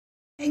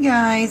Hey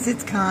guys,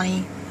 it's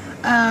Connie.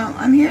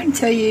 I'm here to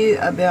tell you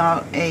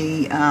about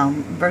a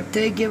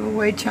birthday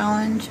giveaway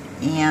challenge,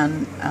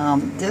 and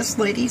this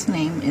lady's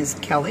name is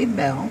Kelly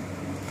Bell.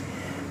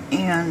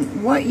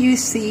 And what you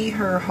see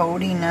her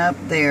holding up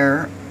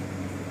there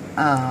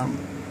are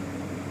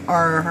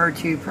her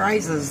two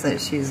prizes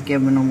that she's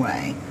given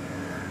away.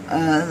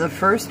 The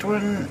first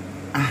one,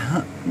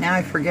 now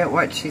I forget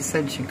what she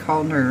said she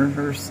called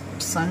her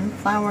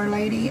sunflower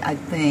lady, I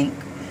think.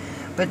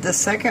 But the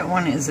second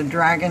one is a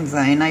dragon's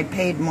eye, and I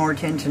paid more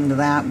attention to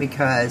that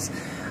because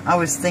I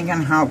was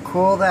thinking how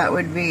cool that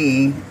would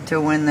be to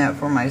win that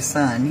for my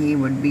son. He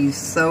would be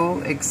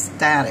so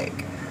ecstatic.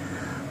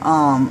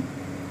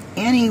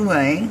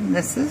 Anyway,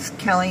 this is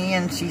Kelly,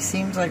 and she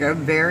seems like a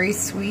very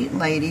sweet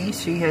lady.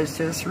 She has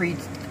just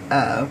reached,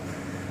 well,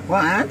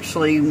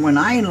 actually, when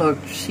I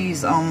looked,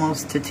 she's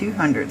almost to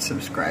 200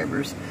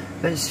 subscribers.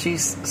 But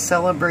she's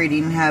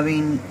celebrating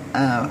having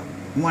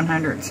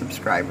 100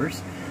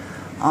 subscribers.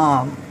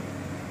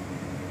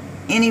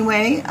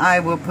 Anyway, I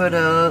will put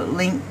a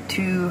link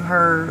to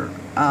her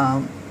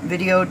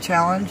video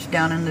challenge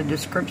down in the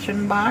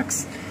description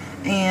box,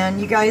 and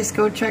you guys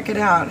go check it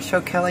out. Show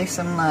Kelly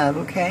some love,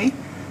 okay?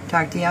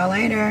 Talk to y'all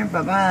later.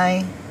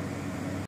 Bye-bye.